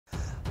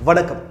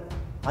வணக்கம்.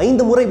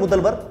 5 முறை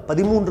முதல்வர்,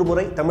 13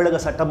 முறை தமிழக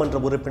சட்டமன்ற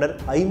உறுப்பினர்,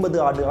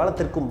 50 ஆண்டு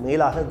காலத்திற்கும்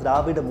மேலாக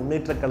திராவிட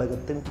முன்னேற்றக்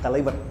கழகத்தின்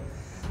தலைவர்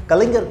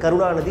கலைஞர்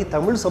கருணாநிதி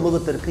தமிழ்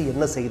சமூகத்திற்கு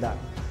என்ன செய்தார்?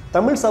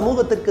 தமிழ்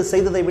சமூகத்திற்கு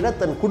செய்ததை விட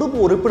தன்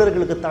குடும்ப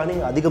உறுப்பினர்களுக்குத்தானே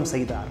அதிகம்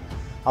செய்தார்.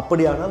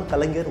 அப்படியானால்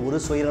கலைஞர் ஒரு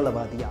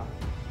சுயநலவாதியா?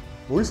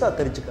 முழுசா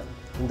தெரிஞ்சுக்க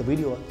இந்த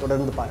வீடியோவை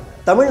தொடர்ந்து பாருங்க.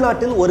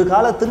 தமிழ்நாட்டில் ஒரு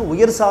காலத்தில்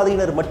உயர்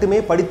சாதியினர் மட்டுமே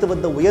படித்து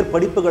வந்த உயர்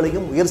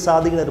படிப்புகளையும் உயர்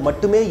சாதியினர்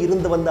மட்டுமே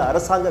இருந்து வந்த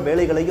அரசாங்க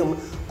வேலைகளையும்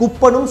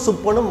குப்பனும்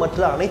சுப்பனும்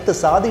மற்ற அனைத்து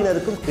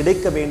சாதியினருக்கும்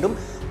கிடைக்க வேண்டும்.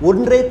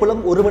 ஒன்றே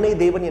குலம் ஒருவனே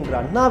தேவன் என்ற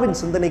அண்ணாவின்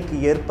சிந்தனைக்கு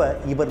ஏற்ப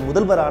இவர்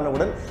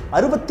முதல்வரானவுடன்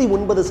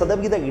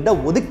 69% இட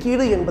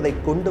ஒதுக்கீடு என்பதை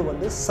கொண்டு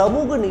வந்து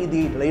சமூக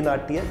நீதியை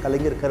நிலைநாட்டிய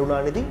கலைஞர்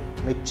கருணாநிதி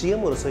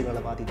நிச்சயம் ஒரு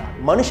சுயநலவாதி தான்.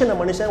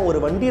 மனுஷன் ஒரு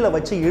வண்டியில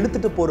வச்சு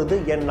இழுத்துட்டு போறது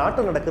என்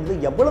நாட்டில் நடக்கிறது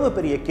எவ்வளவு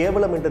பெரிய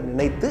கேவலம் என்று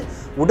நினைத்து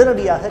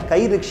உடனடியாக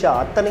கை ரிக்ஷா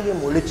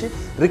அத்தனையும் ஒழிச்சு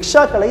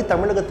ரிக்ஷாக்களை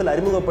தமிழகத்தில்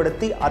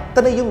அறிமுகப்படுத்தி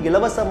அத்தனையும்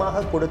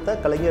இலவசமாக கொடுத்த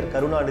கலைஞர்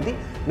கருணாநிதி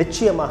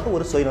நிச்சயமாக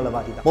ஒரு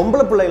சுயநலவாதி தான்.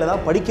 பொம்பளை பிள்ளைகளை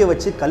தான் படிக்க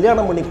வச்சு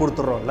கல்யாணம் பண்ணி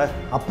கொடுத்துறோம்ல,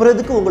 அப்புறம்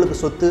எதுக்கு உங்களுக்கு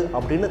சொத்து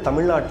அப்படின்னு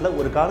தமிழ்நாட்டில்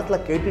ஒரு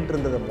காலத்தில் கேட்டுட்டு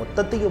இருந்ததை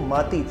மொத்தத்தையும்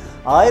மாற்றி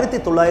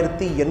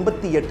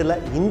 1988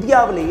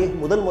 இந்தியாவிலேயே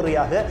முதல்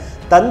முறையாக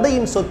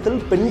தந்தையின் சொத்தில்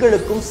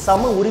பெண்களுக்கும்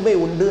சம உரிமை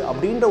உண்டு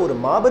அப்படின்ற ஒரு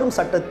மாபெரும்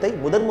சட்டத்தை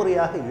முதல்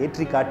முறையாக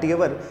ஏற்றி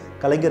காட்டியவர்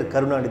கலைஞர்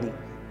கருணாநிதி.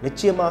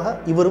 நிச்சயமாக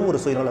இவரும் ஒரு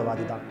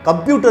சுயநலவாதி தான்.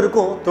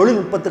 கம்ப்யூட்டருக்கும்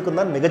தொழில்நுட்பத்துக்கும்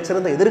தான்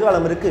மிகச்சிறந்த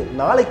எதிர்காலம் இருக்கு.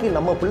 நாளைக்கு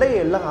நம்ம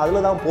பிள்ளைய எல்லாம்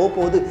அதில் தான்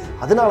போகுது.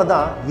 அதனால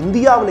தான்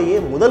இந்தியாவிலேயே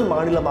முதல்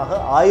மாநிலமாக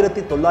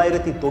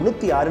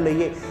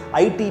 1996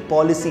 ஐடி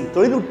பாலிசி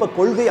தொழில்நுட்ப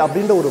கொள்கை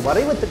அப்படின்ற ஒரு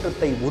வரைவு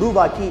திட்டத்தை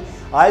உருவாக்கி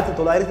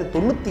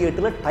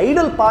 1998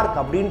 டைடல் பார்க்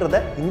அப்படின்றத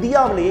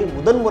இந்தியாவிலேயே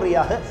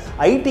முதன்முறையாக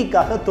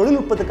ஐடிக்காக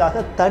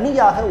தொழில்நுட்பத்துக்காக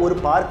தனியாக ஒரு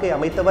பார்க்கை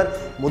அமைத்தவர்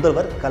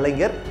முதல்வர்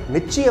கலைஞர்.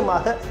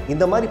 நிச்சயமாக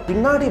இந்த மாதிரி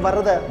பின்னாடி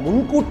வர்றதை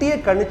முன்கூட்டியே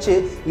கணிச்சு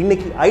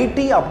இன்னைக்கு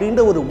ஐடி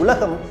அப்படின்ற ஒரு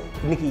உலகம்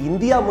இன்னைக்கு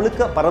இந்தியா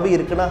முழுக்க பரவி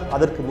இருக்குன்னா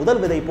அதற்கு முதல்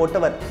விதை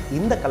போட்டவர்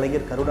இந்த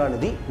கலைஞர்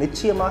கருணாநிதி.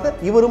 நிச்சயமாக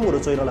இவரும் ஒரு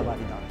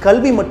சுயநலவாதி தான்.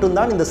 கல்வி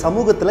மட்டும்தான் இந்த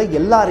சமூகத்தில்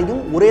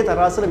எல்லாரையும் ஒரே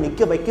தராசுல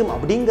நிற்க வைக்கும்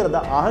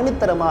அப்படிங்கிறத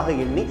ஆணித்தரமாக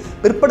எண்ணி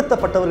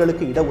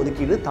பிற்படுத்தப்பட்டவர்களுக்கு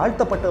இடஒதுக்கீடு,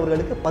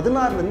 தாழ்த்தப்பட்டவர்களுக்கு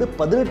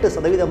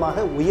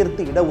 16%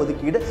 உயர்த்தி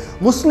இடஒதுக்கீடு,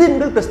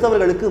 முஸ்லிம்கள்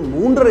கிறிஸ்தவர்களுக்கு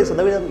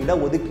 3.5%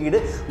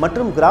 இடஒதுக்கீடு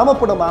மற்றும்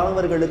கிராமப்புற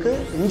மாணவர்களுக்கு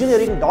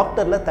இன்ஜினியரிங்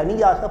டாக்டர்ல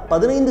தனியாக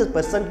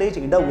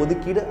 15%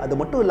 இடஒதுக்கீடு. அது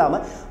மட்டும்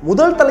இல்லாமல்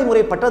முதல்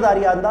தலைமுறை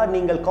பட்டதாரியாக இருந்தால்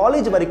நீங்கள்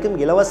காலேஜ் வரைக்கும்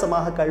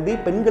இலவசமாக கல்வி,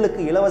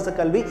 பெண்களுக்கு இலவச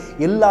கல்வி,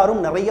 எல்லாரும்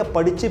நிறைய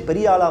படிச்சு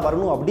பெரிய ஆளா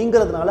வரணும்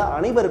அப்படிங்கிறதுனால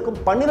அனைவருக்கும்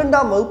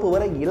 12ஆம் வகுப்பு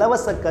வரை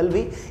இலவச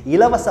கல்வி,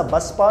 இலவச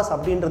பஸ் பாஸ்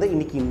அப்படின்றத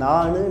இன்னைக்கு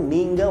நானு,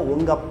 நீங்க,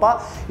 உங்க அப்பா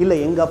இல்ல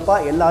எங்க அப்பா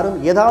எல்லாரும்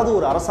ஏதாவது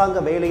ஒரு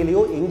அரசாங்க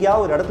வேலையிலையோ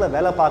எங்கேயாவது ஒரு இடத்துல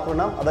வேலை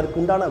பார்க்கணும்னா அதற்கு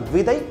உண்டான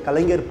விதை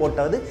கலைஞர்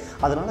போட்டது.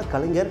 அதனால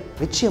கலைஞர்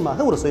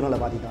நிச்சயமாக ஒரு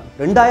சுயநலவாதி தான்.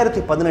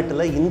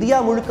 2018 இந்தியா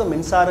முழுக்க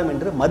மின்சாரம்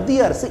என்று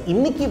மத்திய அரசு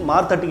இன்னைக்கு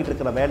மார்த்தட்டிக்கிட்டு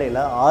இருக்கிற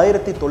வேலையில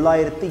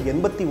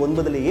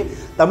 1989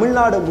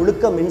 தமிழ்நாடு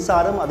முழுக்க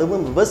மின்சாரம்,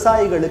 அதுவும்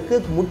விவசாயிகளுக்கு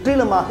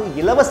முற்றிலுமாக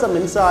இலவச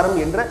மின்சாரம்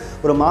என்ற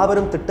ஒரு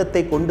மாபெரும்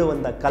திட்டத்தை கொண்டு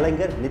வந்த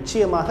கலைஞர்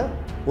நிச்சயமாக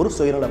ஒரு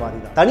சுயநலவாதி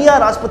தான்.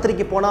 தனியார்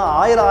ஆஸ்பத்திரிக்கு போனா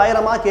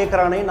ஆயிரமா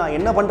கேட்கிறானே, நான்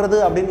என்ன பண்றது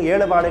அப்படின்னு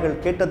ஏழைவாழைகள்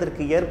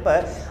கேட்டதற்கு ஏற்ப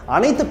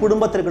அனைத்து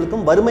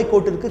குடும்பத்திற்கும் வறுமை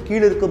கோட்டிற்கு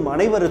கீழ் இருக்கும்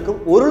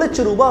அனைவருக்கும் 1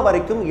 லட்சம் ரூபாய்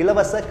வரைக்கும்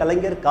இலவச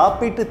கலைஞர்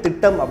காப்பீட்டு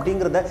திட்டம்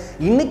அப்படிங்கிறத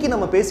இன்னைக்கு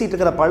நம்ம பேசிட்டு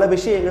இருக்கிற பல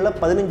விஷயங்களை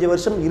 15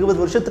 வருஷம்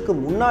 20 வருஷத்துக்கு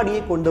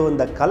முன்னாடியே கொண்டு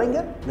வந்த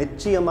கலைஞர்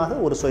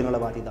நிச்சயமாக ஒரு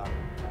சுயநலவாதி தான்.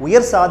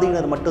 உயர்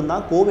சாதியினர்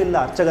மட்டும்தான் கோவிலில்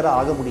அர்ச்சகராக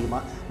ஆக முடியுமா?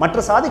 மற்ற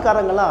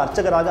சாதிக்காரங்கள்லாம்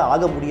அர்ச்சகராக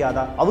ஆக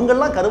முடியாதா?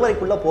 அவங்கெல்லாம்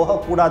கருவறைக்குள்ள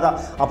போகக்கூடாதா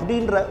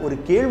அப்படின்ற ஒரு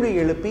கேள்வியை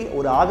எழுப்பி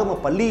ஒரு ஆகம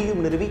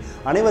பள்ளியையும் நிறுவி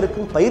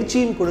அனைவருக்கும்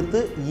பயிற்சியும்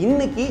கொடுத்து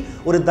இன்னைக்கு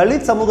ஒரு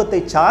தலித்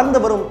சமூகத்தை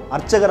சார்ந்தவரும்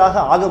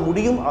அர்ச்சகராக ஆக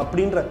முடியும்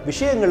அப்படின்ற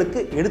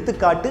விஷயங்களுக்கு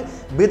எடுத்துக்காட்டு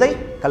விதை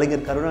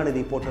கலைஞர்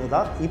கருணாநிதி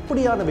போட்டதுதான்.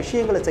 இப்படியான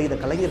விஷயங்களை செய்த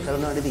கலைஞர்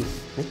கருணாநிதி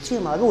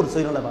நிச்சயமாக ஒரு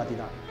சுயநலவாதி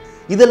தான்.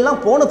 இதெல்லாம்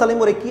போன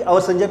தலைமுறைக்கு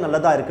அவர் செஞ்ச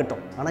நல்லதா இருக்கட்டும்.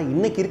 ஆனால்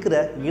இன்னைக்கு இருக்கிற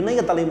இணைய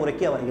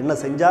தலைமுறைக்கு அவர் என்ன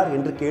செஞ்சார்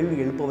என்று கேள்வி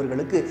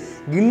எழுப்பவர்களுக்கு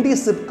கிண்டி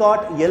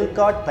சிப்காட்,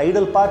 எல்காட்,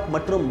 டைடல் பார்க்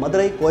மற்றும்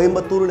மதுரை,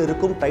 கோயம்புத்தூரில்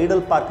இருக்கும்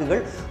டைடல்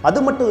பார்க்குகள்,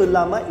 அது மட்டும்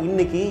இல்லாமல்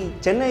இன்னைக்கு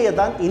சென்னையை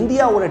தான்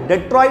இந்தியாவோட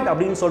டெட்ராய்ட்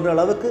அப்படின்னு சொல்ற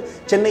அளவுக்கு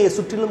சென்னையை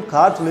சுற்றிலும்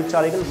கார்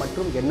தொழிற்சாலைகள்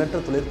மற்றும்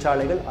எண்ணற்ற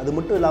தொழிற்சாலைகள், அது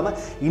மட்டும் இல்லாமல்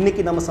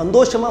இன்னைக்கு நம்ம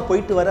சந்தோஷமா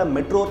போயிட்டு வர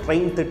மெட்ரோ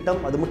ட்ரெயின்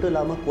திட்டம், அது மட்டும்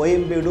இல்லாமல்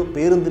கோயம்பேடு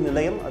பேருந்து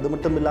நிலையம், அது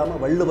மட்டும்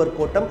இல்லாமல் வள்ளுவர்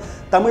கோட்டம்,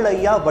 தமிழ்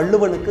ஐயா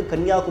வள்ளுவனுக்கு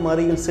கன்னியாகுமரி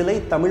சிலை,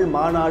 தமிழ்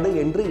மாநாடு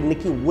என்று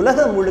இன்னைக்கு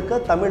உலகம் முழுக்க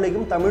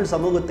தமிழையும் தமிழ்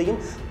சமூகத்தையும்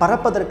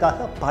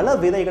பரப்பதற்காக பல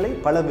விதைகளை,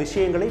 பல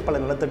விஷயங்களை,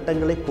 பல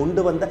நலத்திட்டங்களை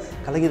கொண்டு வந்த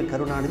கலைஞர்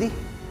கருணாநிதி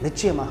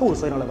நிச்சயமாக ஒரு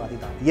சுயநலவாதி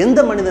தான். எந்த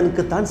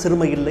மனிதனுக்கு தான்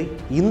சிறுமை இல்லை?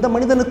 இந்த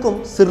மனிதனுக்கும்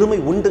சிறுமை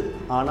உண்டு.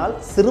 ஆனால்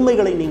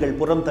சிறுமைகளை நீங்கள்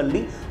புறம்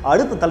தள்ளி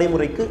அடுத்த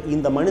தலைமுறைக்கு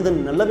இந்த மனிதன்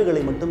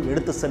நல்லவைகளை மட்டும்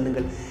எடுத்து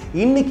செல்லுங்கள்.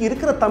 இன்னைக்கு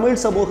இருக்கிற தமிழ்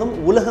சமூகம்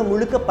உலகம்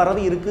முழுக்க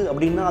பரவி இருக்கு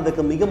அப்படின்னா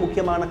அதுக்கு மிக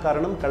முக்கியமான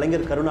காரணம்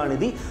கலைஞர்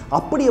கருணாநிதி.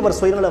 அப்படி அவர்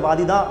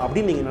சுயநலவாதி தான்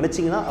அப்படின்னு நீங்க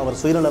நினைச்சீங்கன்னா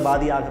அவர்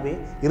சுயநலவாதியாகவே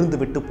இருந்து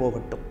விட்டு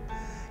போகட்டும்.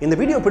 இந்த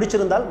வீடியோ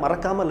பிடிச்சிருந்தால்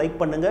மறக்காம லைக்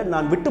பண்ணுங்க.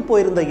 நான் விட்டு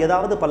போயிருந்த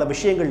ஏதாவது பல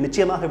விஷயங்கள்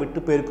நிச்சயமாக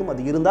விட்டு போயிருக்கும்.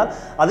 அது இருந்தால்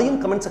அதையும்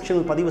கமெண்ட்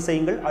செக்ஷனில் பதிவு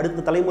செய்யுங்கள்.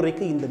 அடுத்த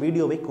தலைமுறைக்கு இந்த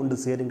வீடியோவை கொண்டு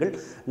சேருங்கள்.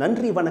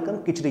 நன்றி,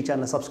 வணக்கம். கிச்டி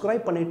சேனலை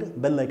சப்ஸ்கிரைப் பண்ணிட்டு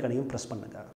பெல் ஐக்கானையும் பிரஸ் பண்ணுங்க.